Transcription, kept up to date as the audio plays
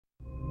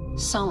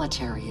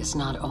Solitary is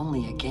not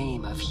only a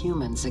game of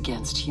humans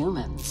against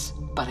humans,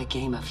 but a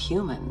game of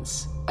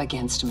humans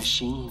against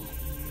machine.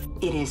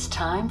 It is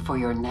time for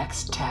your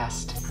next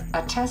test.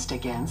 A test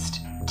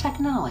against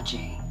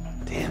technology.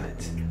 Damn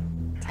it.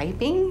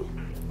 Typing?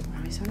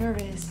 I'm so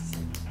nervous.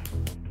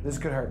 This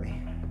could hurt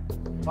me.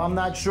 I'm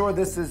not sure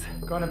this is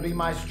gonna be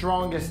my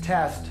strongest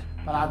test,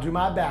 but I'll do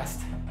my best.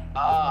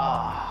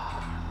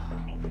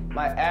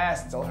 My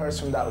ass still hurts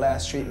from that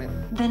last treatment.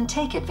 Then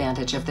take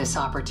advantage of this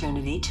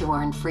opportunity to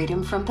earn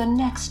freedom from the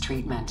next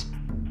treatment.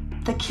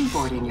 The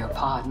keyboard in your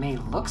pod may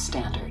look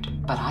standard,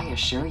 but I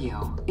assure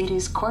you, it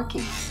is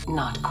quirky,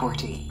 not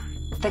QWERTY.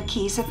 The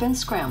keys have been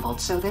scrambled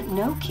so that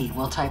no key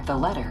will type the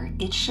letter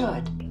it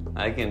should.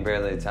 I can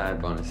barely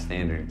type on a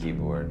standard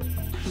keyboard.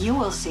 You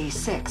will see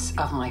 6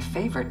 of my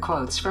favorite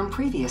quotes from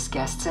previous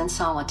guests in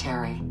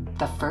Solitary.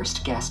 The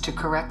first guest to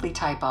correctly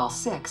type all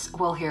 6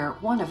 will hear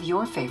one of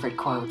your favorite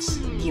quotes.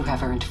 You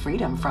have earned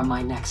freedom from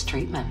my next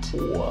treatment.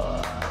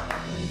 What?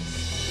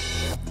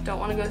 Don't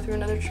want to go through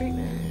another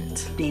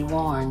treatment. Be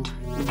warned,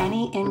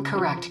 any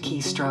incorrect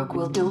keystroke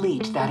will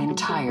delete that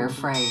entire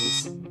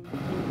phrase.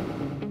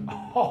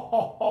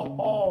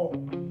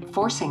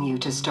 Forcing you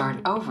to start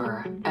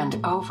over and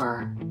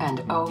over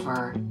and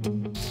over.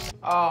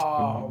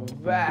 Oh,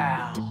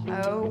 Val.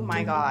 Oh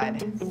my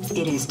God.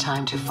 It is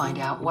time to find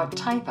out what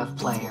type of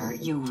player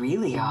you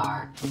really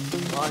are.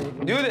 Come on, you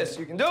can do this.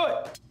 You can do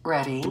it.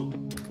 Ready?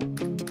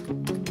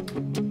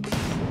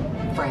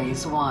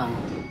 Phrase 1.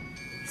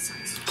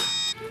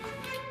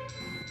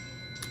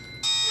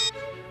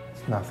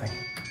 Nothing.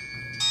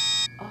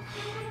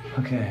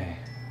 Okay.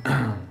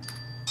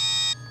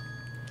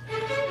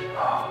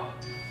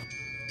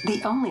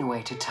 The only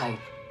way to type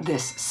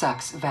 "This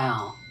sucks,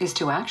 Val" is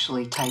to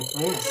actually type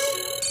this.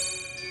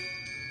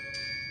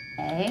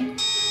 A?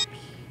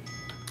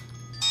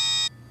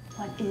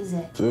 What is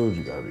it? Dude,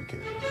 you gotta be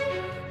kidding me.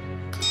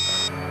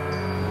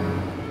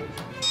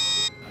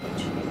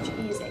 H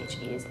is H,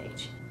 E is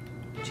H.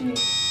 G.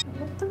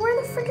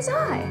 Where the frick is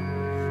I?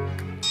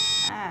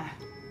 Ah,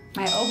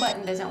 my O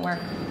button doesn't work.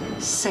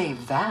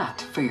 Save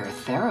that for your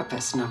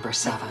therapist, number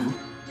 7.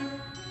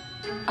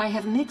 I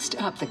have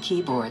mixed up the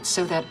keyboard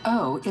so that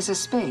O is a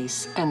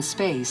space and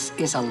space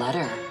is a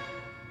letter.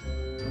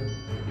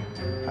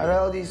 How the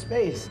hell do you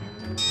space?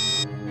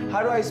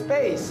 How do I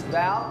space,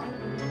 Val?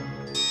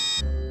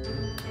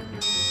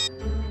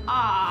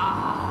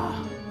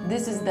 Ah!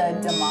 This is the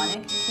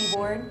demonic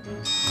keyboard.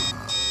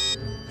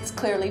 It's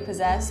clearly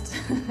possessed.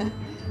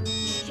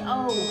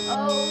 Oh.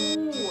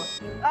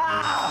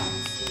 Ah!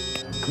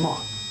 Come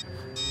on.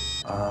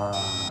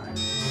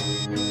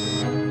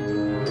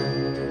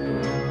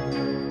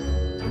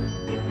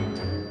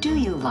 Do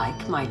you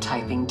like my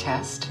typing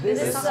test?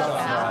 This sucks,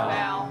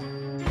 Val.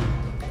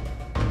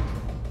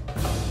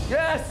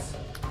 Yes!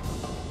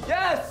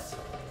 Yes!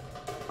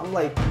 I'm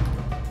like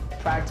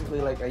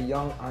practically like a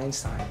young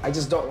Einstein. I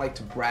just don't like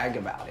to brag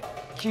about it.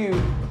 Q,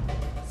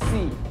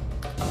 C.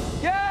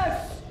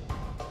 Yes!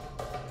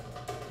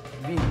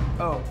 V,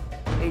 O,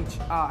 H,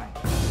 I.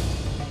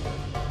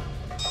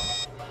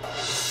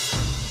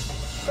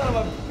 Son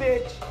of a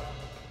bitch!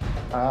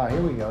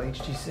 Here we go,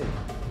 HTC.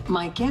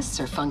 My guests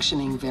are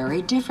functioning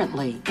very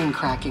differently in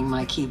cracking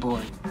my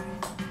keyboard.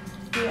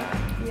 BR.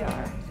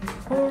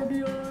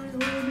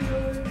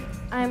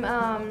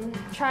 I'm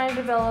trying to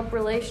develop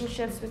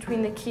relationships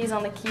between the keys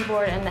on the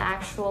keyboard and the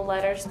actual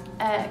letters.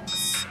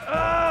 X.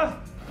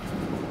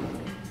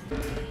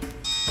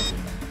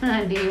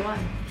 D1.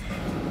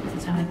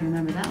 That's how I can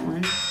remember that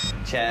one.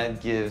 Chad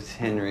gives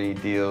Henry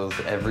deals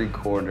every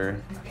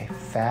quarter. Okay,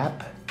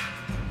 FAP,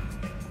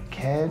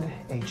 KED,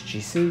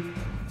 HGC,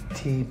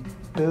 T,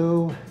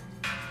 Boo.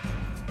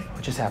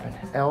 What just happened?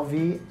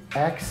 LV,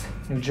 X,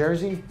 New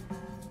Jersey.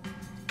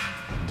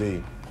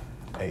 D,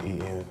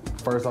 A-E-N.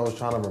 First, I was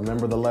trying to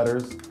remember the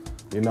letters,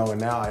 you know, and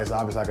now it's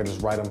obvious I can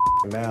just write them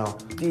down.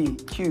 D,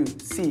 Q,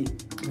 C,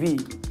 V,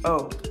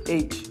 O,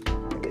 H.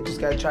 They just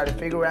gotta try to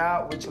figure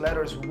out which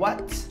letter is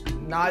what,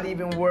 not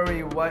even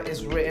worry what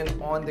is written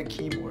on the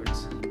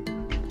keyboards.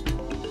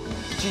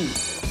 G.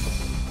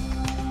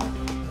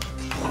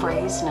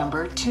 Phrase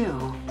number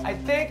 2. I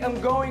think I'm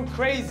going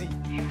crazy.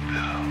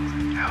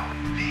 Help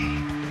me.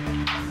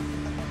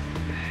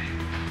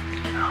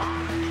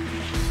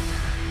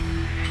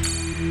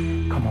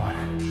 Come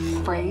on.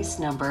 Phrase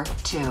number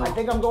 2. I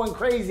think I'm going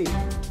crazy.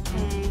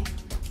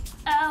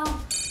 L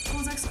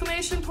was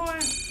exclamation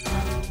point.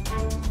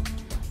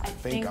 I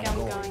think I'm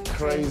going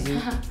crazy.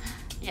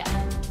 Yeah.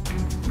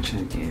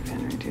 Chad gave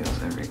Henry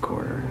deals every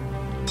quarter.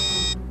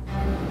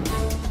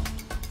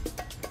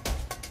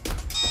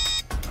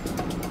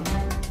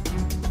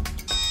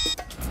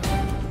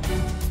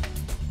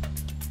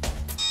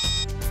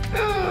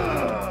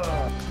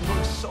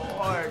 Worked so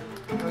hard,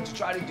 you know, to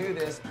try to do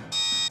this,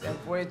 and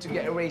for it to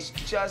get erased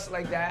just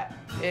like that,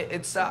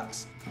 it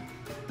sucks.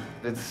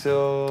 It's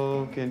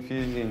so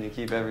confusing to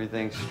keep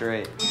everything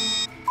straight.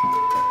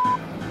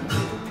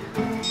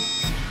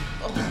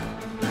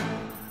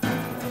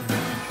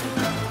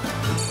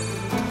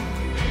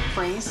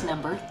 Phrase Phrase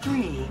number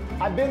 3.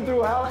 I've been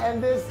through hell,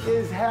 and this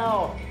is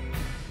hell.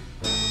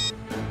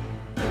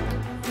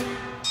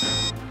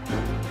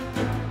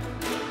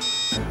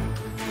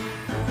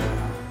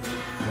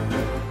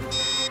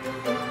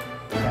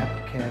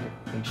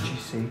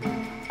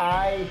 HGC.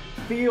 I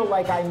feel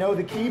like I know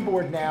the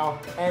keyboard now,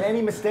 and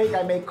any mistake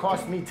I make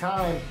costs me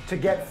time to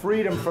get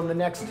freedom from the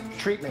next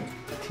treatment.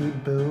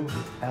 T-boo,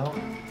 L,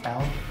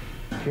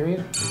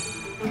 period.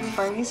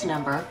 Phrase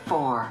number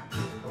 4.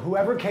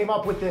 Whoever came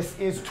up with this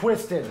is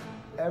twisted.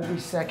 Every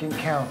second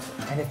counts.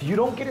 And if you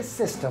don't get a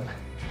system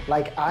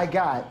like I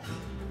got,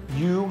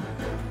 you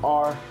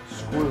are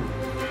screwed.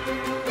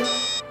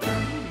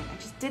 I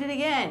just did it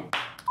again.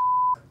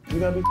 You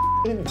gotta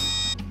be in it.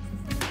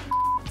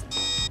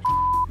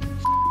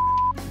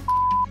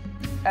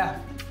 F.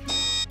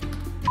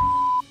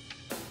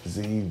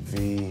 Z,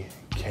 V,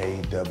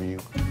 K, W.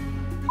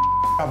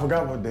 I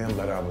forgot what damn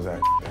letter I was at.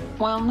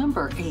 While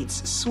number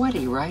 8's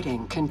sweaty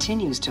writing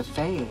continues to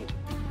fade,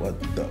 What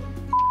the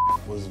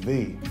was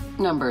V?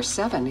 number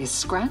 7 is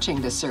scratching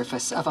the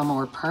surface of a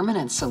more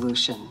permanent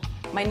solution.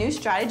 My new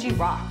strategy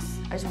rocks.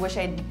 I just wish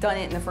I'd done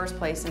it in the first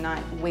place and not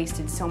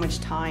wasted so much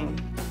time.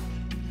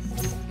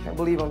 Can't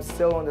believe I'm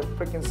still on the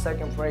freaking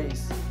second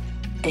phrase.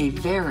 A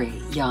very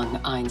young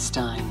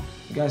Einstein.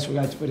 You guys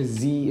forgot to put a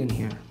Z in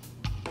here.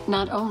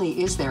 Not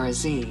only is there a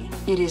Z,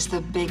 it is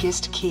the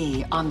biggest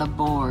key on the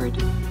board.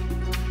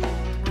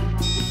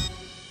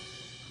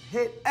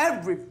 Hit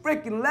every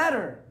freaking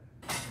letter.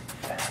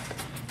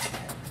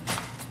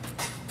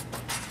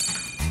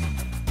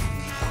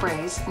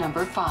 Phrase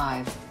number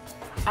 5.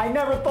 I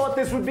never thought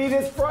this would be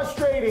this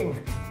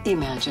frustrating.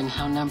 Imagine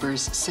how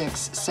numbers 6,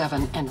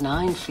 7, and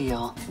 9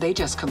 feel. They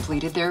just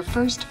completed their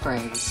first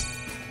phrase.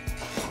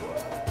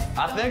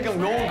 I think I'm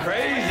going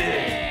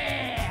crazy.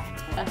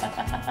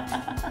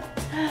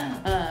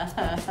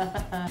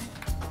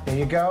 There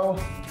you go.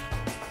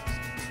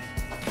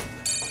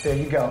 There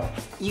you go.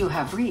 You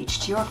have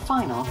reached your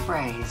final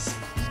phrase.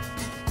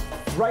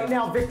 Right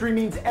now, victory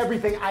means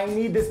everything. I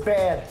need this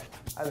bad.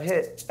 I've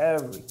hit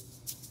every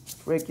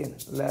freaking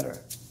letter.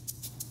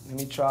 Let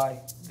me try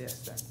this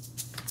then.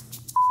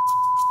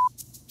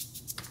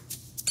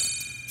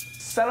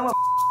 Son of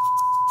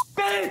a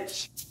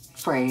bitch!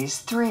 Phrase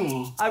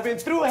 3. I've been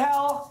through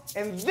hell,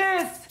 and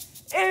this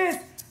is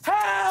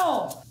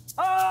hell!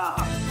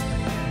 Ah!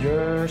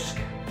 Yersk.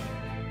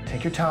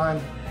 Take your time,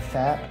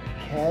 fat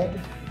head.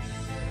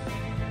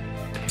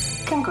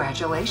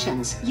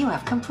 Congratulations, you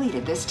have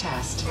completed this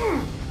test.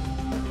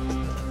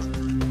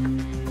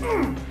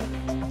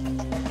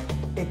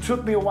 It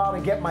took me a while to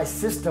get my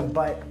system,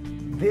 but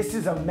this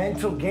is a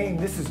mental game.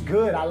 This is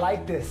good. I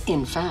like this.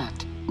 In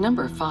fact,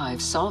 number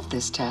 5 solved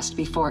this test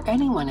before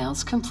anyone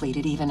else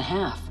completed even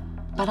half.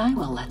 But I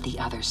will let the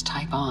others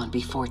type on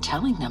before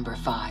telling number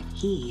 5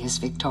 he is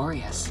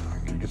victorious.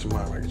 Get your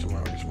mind right, get your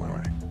mind right, get your mind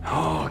right.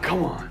 Oh,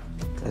 come on.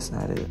 That's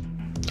not it.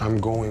 I'm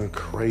going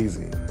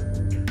crazy.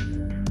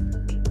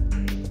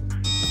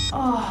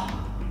 Oh,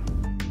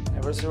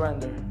 Never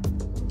surrender.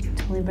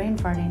 totally brain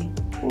farting.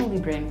 Totally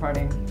brain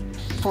farting.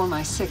 For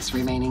my 6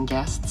 remaining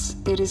guests,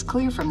 it is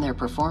clear from their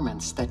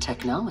performance that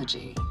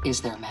technology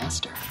is their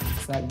master.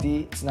 It's not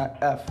D, it's not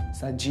F,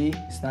 it's not G,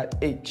 it's not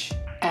H.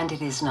 And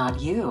it is not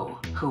you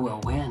who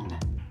will win.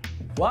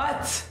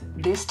 What?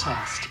 This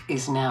test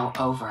is now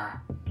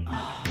over.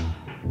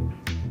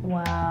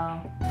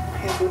 Wow.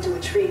 I gotta go do a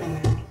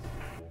treatment.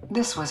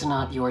 This was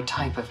not your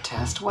type of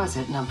test, was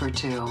it, number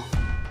 2?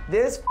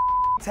 This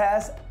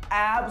test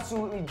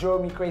absolutely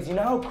drove me crazy. You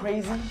know how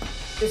crazy?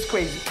 It's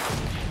crazy.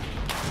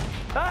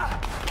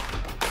 Ah!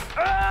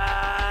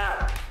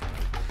 Ah!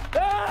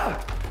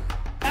 Ah!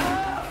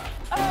 Ah!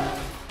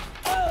 Ah!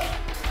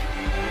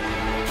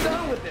 Ah!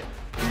 Done with it.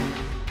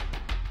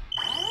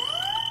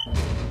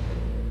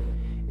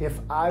 If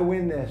I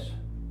win this,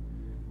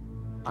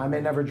 I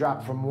may never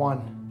drop from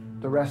 1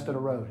 the rest of the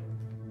road.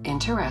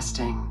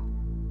 Interesting,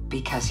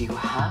 because you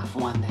have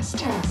won this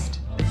test.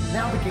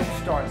 Now the game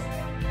starts.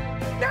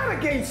 Now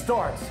the game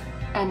starts.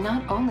 And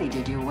not only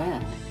did you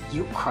win,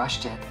 you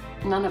crushed it.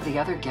 None of the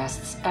other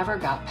guests ever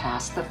got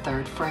past the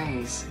 3rd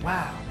phrase.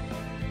 Wow.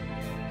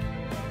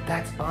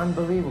 That's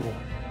unbelievable.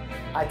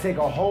 I take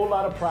a whole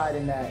lot of pride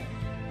in that.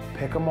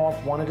 Pick them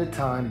off one at a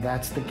time.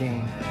 That's the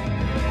game.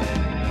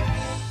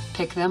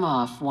 Pick them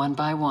off one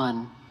by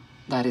one.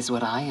 That is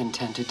what I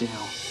intend to do.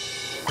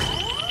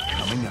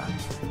 Coming up,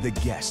 the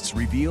guests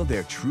reveal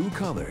their true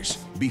colors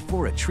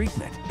before a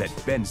treatment that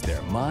bends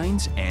their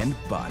minds and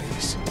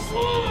bodies.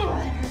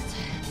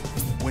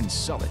 When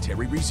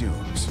solitary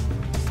resumes.